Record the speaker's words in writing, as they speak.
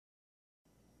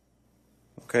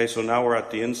Okay, so now we're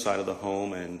at the inside of the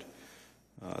home, and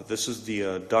this is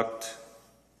the duct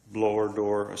blower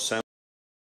door assembly.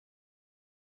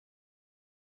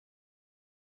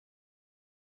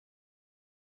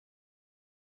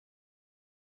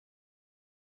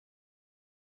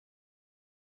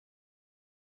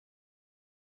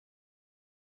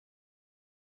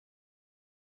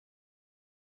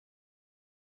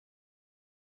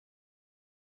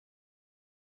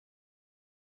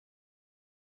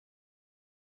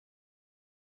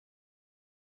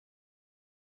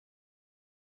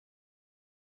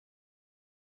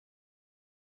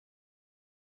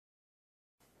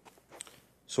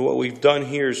 So what we've done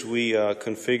here is we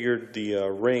configured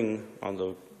the ring on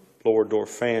the blower door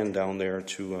fan down there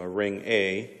to ring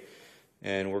A,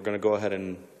 and we're going to go ahead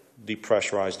and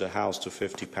depressurize the house to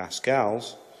 50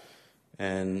 pascals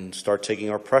and start taking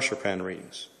our pressure pan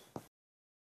readings.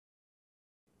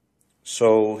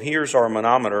 So here's our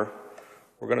manometer.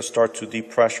 We're going to start to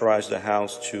depressurize the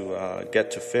house to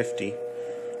get to 50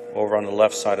 over on the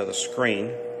left side of the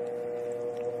screen.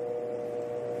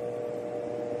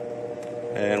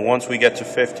 And once we get to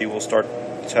 50, we'll start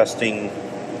testing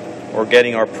or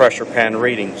getting our pressure pan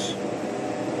readings.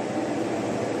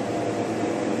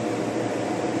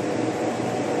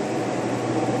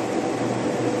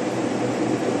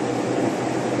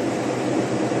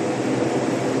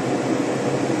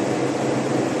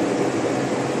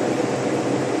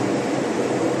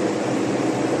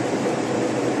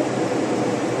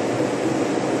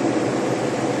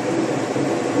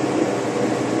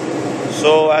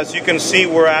 So as you can see,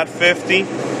 we're at 50,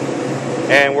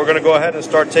 and we're going to go ahead and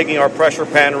start taking our pressure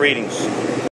pan readings.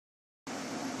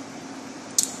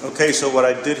 Okay, so what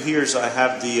I did here is I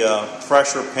have the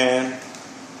pressure pan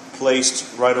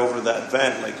placed right over that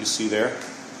vent like you see there,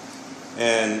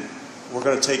 and we're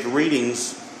going to take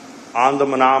readings on the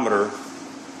manometer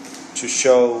to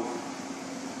show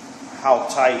how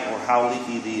tight or how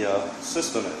leaky the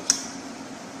system is.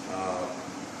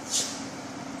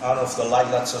 I don't know if the light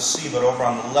lets us see, but over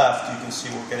on the left you can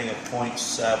see we're getting a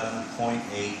 0.7,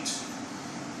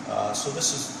 0.8. So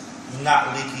this is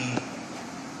not leaky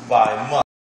by much.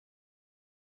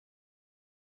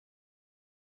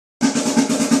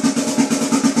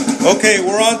 Okay,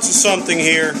 we're on to something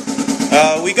here.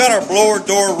 We got our blower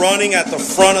door running at the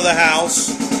front of the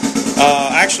house,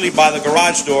 actually by the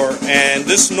garage door, and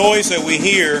this noise that we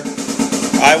hear,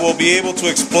 I will be able to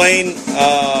explain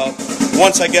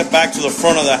once I get back to the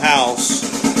front of the house,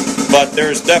 but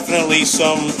there's definitely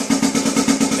some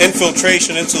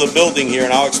infiltration into the building here,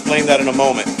 and I'll explain that in a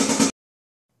moment.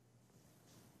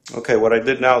 Okay, what I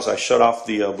did now is I shut off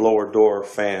the blower door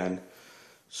fan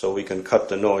so we can cut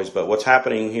the noise, but what's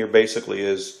happening here basically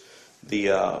is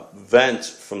the vent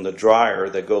from the dryer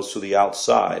that goes to the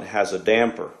outside has a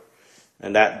damper,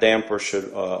 and that damper should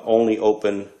only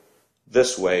open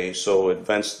this way, so it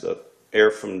vents the air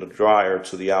from the dryer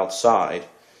to the outside.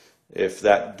 If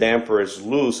that damper is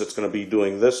loose, it's going to be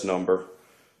doing this number.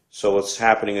 So what's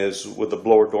happening is with the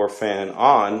blower door fan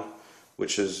on,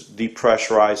 which is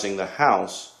depressurizing the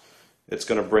house, it's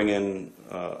going to bring in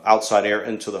outside air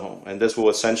into the home. And this will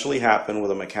essentially happen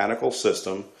with a mechanical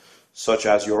system such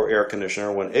as your air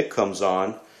conditioner. When it comes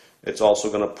on, it's also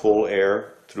going to pull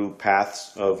air through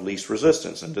paths of least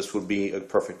resistance, and this would be a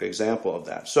perfect example of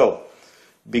that. So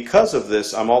because of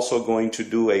this, I'm also going to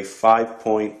do a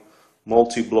 5-point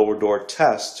multi-blower door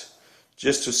test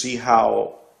just to see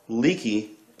how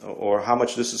leaky or how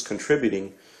much this is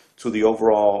contributing to the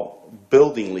overall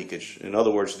building leakage. In other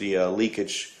words, the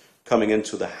leakage coming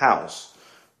into the house.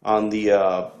 On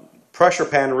the pressure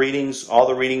pan readings, all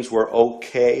the readings were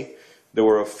okay. There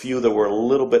were a few that were a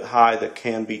little bit high that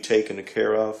can be taken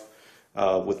care of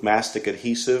with mastic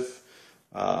adhesive,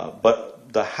 but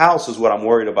the house is what I'm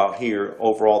worried about here.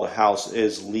 Overall, the house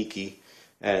is leaky,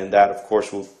 and that, of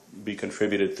course, will be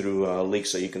contributed through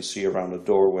leaks that you can see around the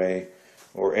doorway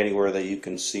or anywhere that you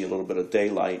can see a little bit of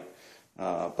daylight.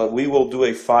 But we will do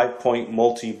a 5-point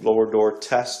multi-blower door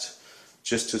test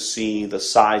just to see the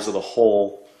size of the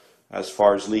hole as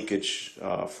far as leakage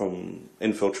from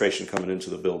infiltration coming into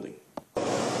the building.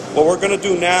 What we're going to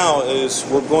do now is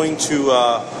we're going to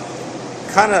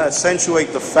kind of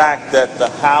accentuate the fact that the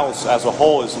house as a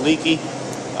whole is leaky.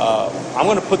 I'm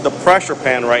going to put the pressure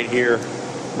pan right here,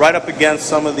 right up against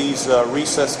some of these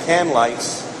recessed can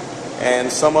lights and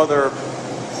some other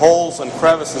holes and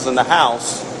crevices in the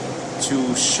house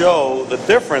to show the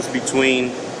difference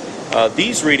between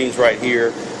these readings right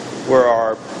here, where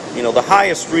our, the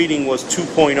highest reading was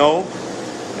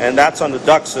 2.0, and that's on the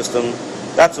duct system.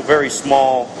 That's a very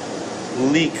small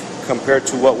leak compared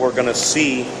to what we're going to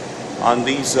see on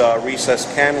these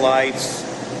recessed can lights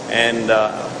and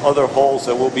other holes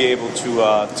that we'll be able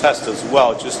to test as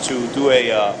well, just to do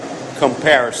a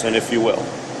comparison, if you will.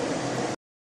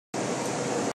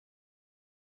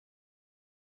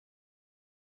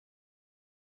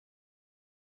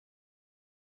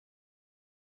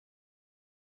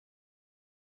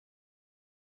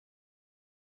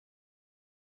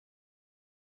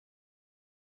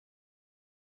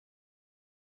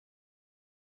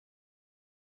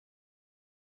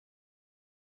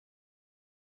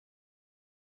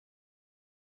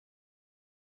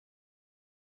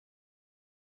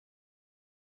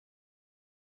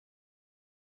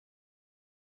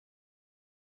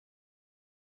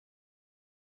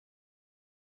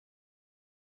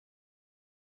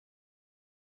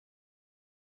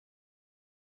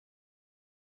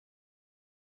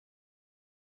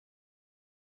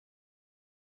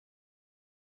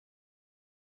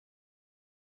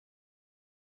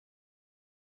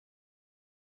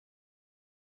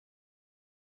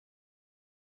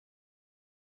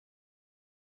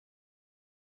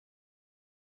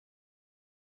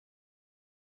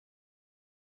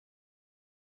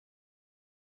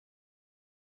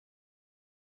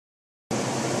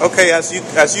 Okay, as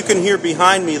you can hear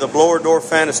behind me, the blower door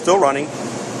fan is still running.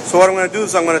 So what I'm going to do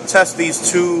is I'm going to test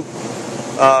these two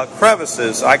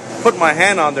crevices. I put my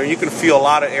hand on there and you can feel a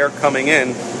lot of air coming in.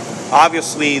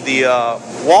 Obviously the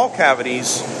wall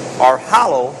cavities are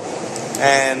hollow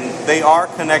and they are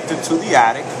connected to the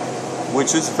attic,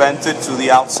 which is vented to the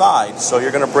outside. So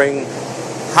you're going to bring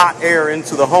hot air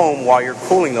into the home while you're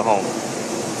cooling the home.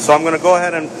 So I'm going to go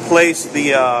ahead and place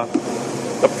the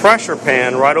pressure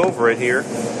pan right over it here.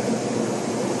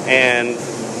 And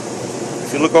if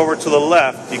you look over to the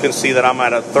left, you can see that I'm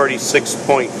at a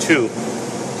 36.2.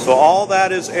 So all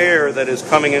that is air that is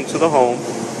coming into the home.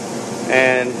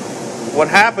 And what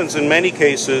happens in many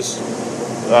cases,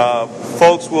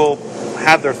 folks will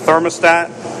have their thermostat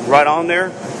right on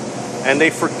there, and they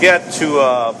forget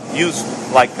to use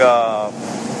like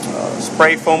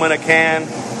spray foam in a can,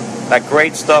 that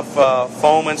great stuff,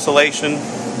 foam insulation,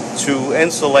 to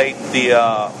insulate the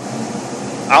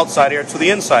outside air to the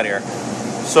inside air.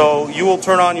 So you will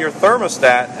turn on your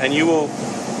thermostat and you will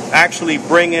actually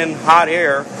bring in hot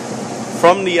air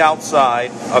from the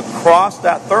outside across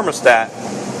that thermostat,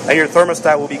 and your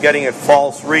thermostat will be getting a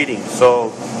false reading.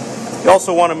 So you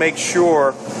also want to make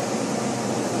sure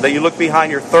that you look behind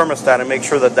your thermostat and make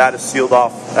sure that that is sealed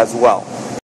off as well.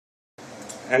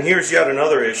 And here's yet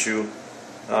another issue.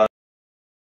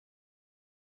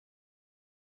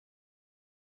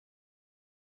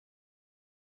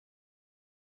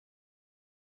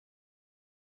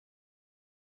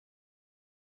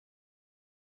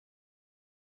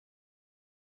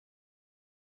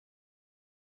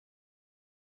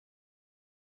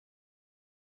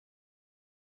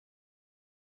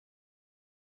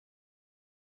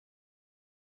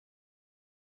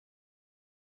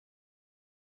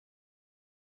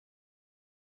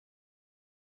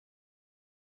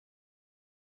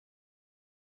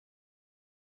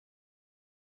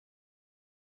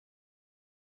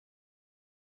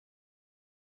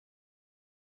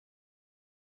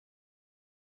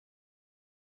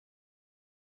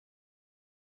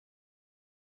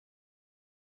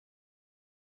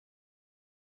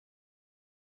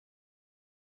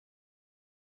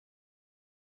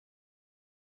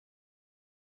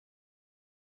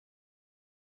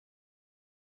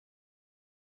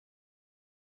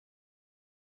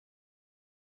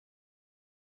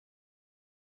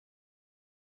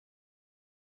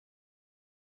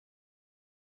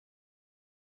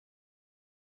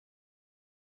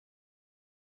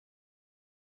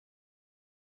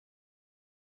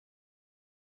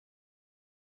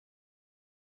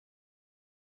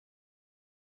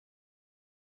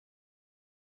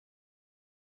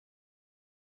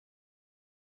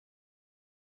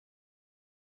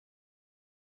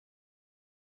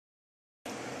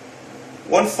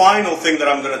 One final thing that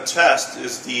I'm going to test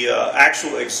is the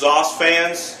actual exhaust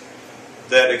fans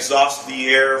that exhaust the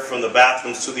air from the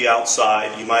bathrooms to the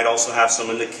outside. You might also have some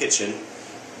in the kitchen,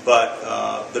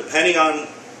 but depending on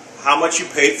how much you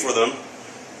paid for them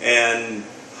and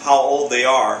how old they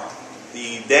are,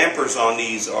 the dampers on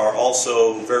these are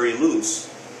also very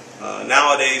loose.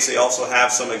 Nowadays they also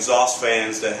have some exhaust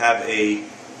fans that have a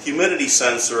humidity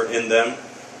sensor in them,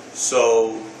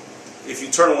 so if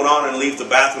you turn one on and leave the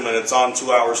bathroom and it's on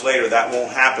 2 hours later, that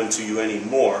won't happen to you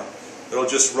anymore. It'll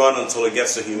just run until it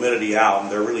gets the humidity out,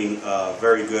 and they're really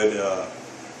very good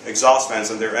exhaust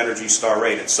fans, and they're Energy Star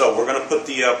rated. So we're going to put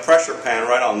the pressure pan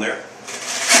right on there,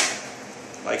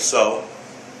 like so,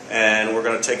 and we're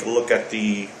going to take a look at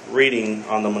the reading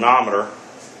on the manometer.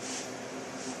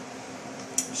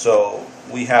 So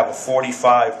we have a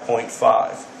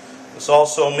 45.5. This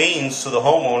also means to the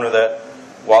homeowner that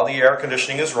while the air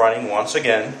conditioning is running, once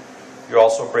again, you're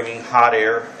also bringing hot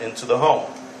air into the home.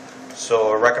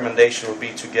 So a recommendation would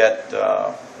be to get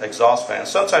exhaust fans.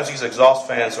 Sometimes these exhaust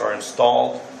fans are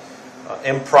installed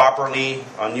improperly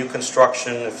on new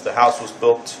construction. If the house was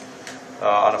built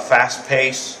on a fast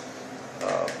pace,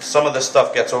 some of this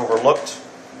stuff gets overlooked,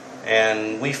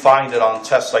 and we find it on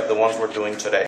tests like the ones we're doing today.